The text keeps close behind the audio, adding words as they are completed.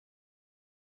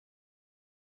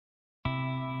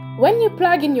When you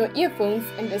plug in your earphones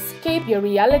and escape your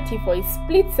reality for a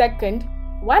split second,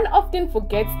 one often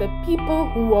forgets the people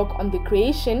who work on the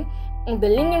creation and the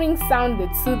lingering sound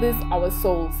that soothes our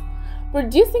souls.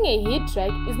 Producing a hit track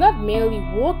is not merely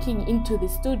walking into the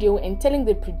studio and telling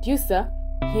the producer,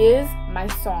 "Here's my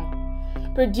song."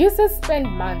 Producers spend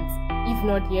months, if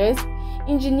not years,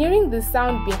 engineering the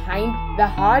sound behind the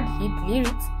hard hit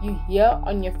lyrics you hear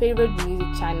on your favorite music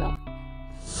channel.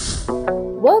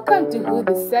 Welcome to Who,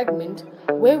 the segment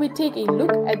where we take a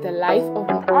look at the life of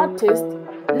an artist,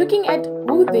 looking at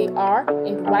who they are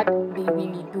and what they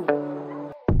really do.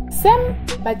 Samm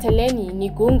Vataleni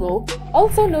Niigungo,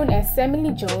 also known as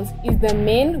Sammy Jones, is the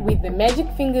man with the magic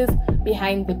fingers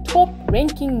behind the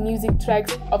top-ranking music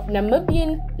tracks of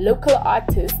Namibian local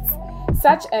artists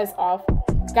such as of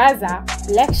Gazza,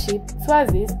 Blacksheep,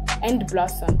 Tswazis and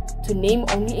Blossom, to name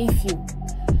only a few.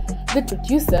 The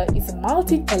producer is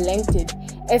multi-talented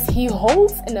as he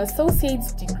holds an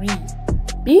associate's degree,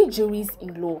 Juries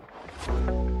in law.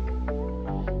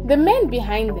 The man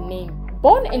behind the name,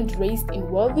 born and raised in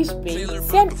Walvis Bay,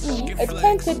 Samm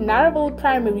attended Narwhal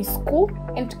Primary School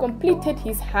and completed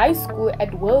his high school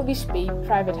at Walvis Bay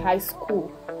Private High School.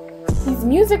 His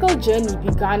musical journey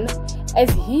began as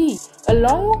he,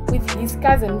 along with his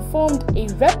cousin, formed a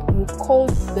rap group called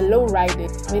the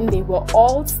Lowriders when they were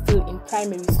all still in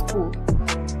primary school.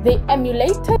 They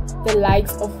emulated the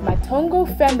likes of Matongo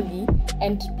Family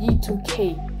and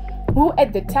B2K, who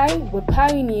at the time were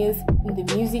pioneers in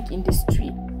the music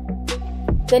industry.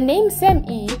 The name Samm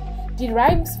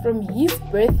derives from his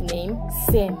birth name,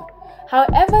 Sam.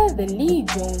 However, the Lee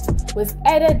Jones was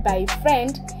added by a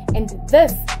friend, and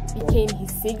this became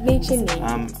his signature name.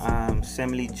 I'm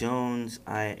Samm Jones.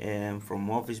 I am from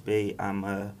Walvis Bay. I'm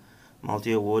a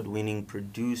multi-award winning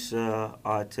producer,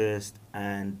 artist,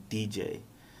 and DJ.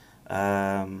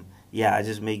 I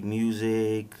just make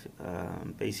music.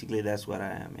 Basically, that's what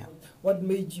I am. Yeah. What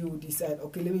made you decide,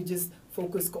 okay, let me just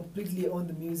focus completely on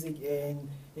the music and,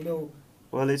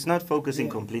 Well, it's not focusing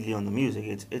completely on the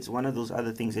music. It's one of those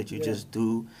other things that you just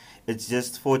do. It's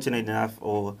just fortunate enough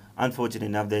or unfortunate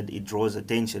enough that it draws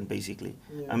attention, basically.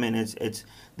 I mean, it's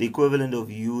the equivalent of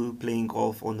you playing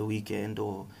golf on the weekend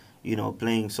or,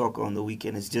 playing soccer on the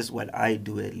weekend. It's just what I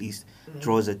do, at least,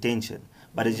 draws attention.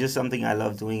 But it's just something I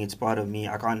love doing. It's part of me.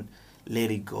 I can't let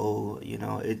it go,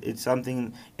 It's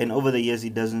something, and over the years,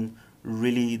 it doesn't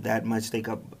really that much take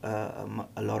up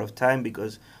a lot of time,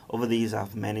 because over the years,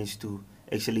 I've managed to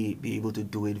actually be able to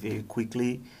do it very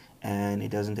quickly, and it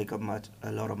doesn't take up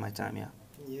a lot of my time.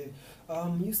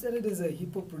 You started as a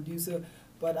hip-hop producer,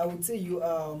 but I would say you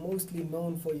are mostly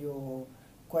known for your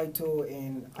kwaito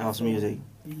and house music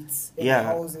beats and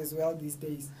house as well these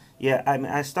days. I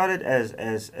mean, I started as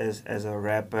a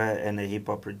rapper and a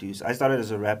hip-hop producer. I started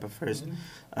as a rapper first.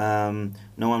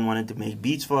 No one wanted to make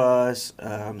beats for us,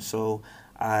 so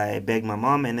I begged my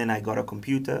mom, and then I got a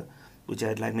computer which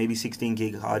had like maybe 16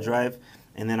 gig hard drive.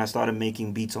 And then I started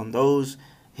making beats on those,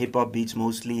 hip-hop beats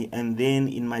mostly. And then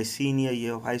in my senior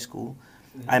year of high school,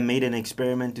 I made an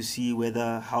experiment to see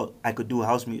how I could do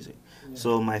house music.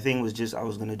 So my thing was just I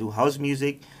was going to do house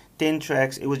music, 10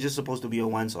 tracks. It was just supposed to be a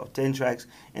once-off, 10 tracks,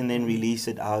 and then release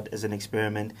it out as an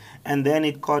experiment. And then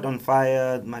it caught on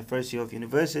fire my first year of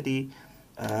university.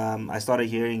 I started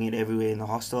hearing it everywhere in the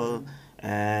hostel,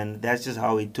 and that's just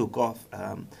how it took off.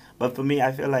 But for me,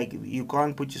 I feel like you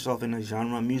can't put yourself in a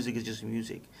genre. Music is just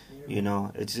music,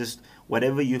 It's just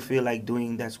whatever you feel like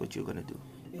doing, that's what you're going to do.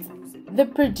 The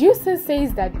producer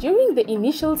says that during the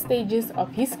initial stages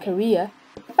of his career,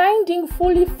 finding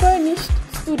fully furnished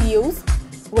studios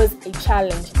was a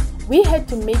challenge. We had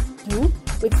to make do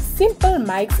with simple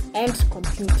mics and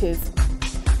computers.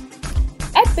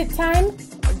 At the time,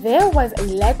 there was a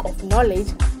lack of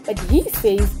knowledge, but he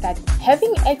says that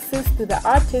having access to the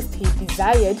artist he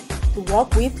desired to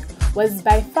work with was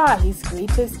by far his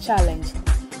greatest challenge.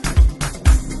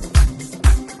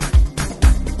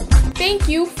 Thank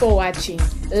you for watching.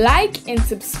 Like and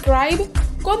subscribe.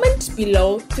 Comment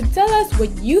below to tell us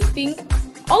what you think.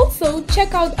 Also,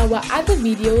 check out our other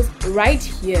videos right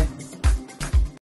here.